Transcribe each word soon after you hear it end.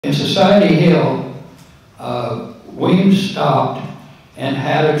In Society Hill, Weymss stopped and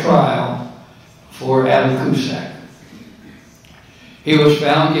had a trial for Adam Cusack. He was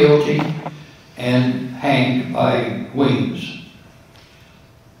found guilty and hanged by Weymss.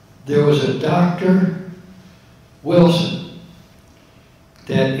 There was a Dr. Wilson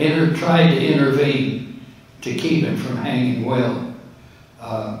that tried to intervene to keep him from hanging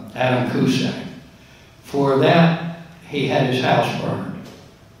Adam Cusack. For that, he had his house burned.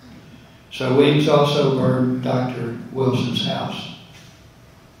 So Weymss also burned Dr. Wilson's house.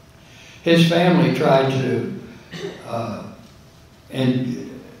 His family tried to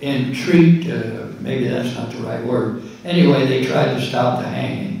entreat, maybe that's not the right word. Anyway, they tried to stop the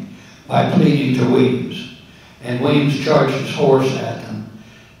hanging by pleading to Weymss. And Weymss charged his horse at them.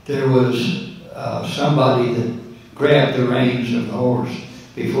 There was somebody that grabbed the reins of the horse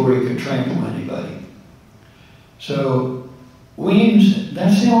before he could trample anybody. So Weymss,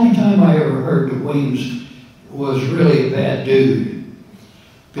 that's the only time I ever heard that Weymss was really a bad dude,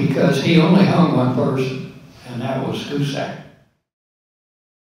 because he only hung one person, and that was Cusack.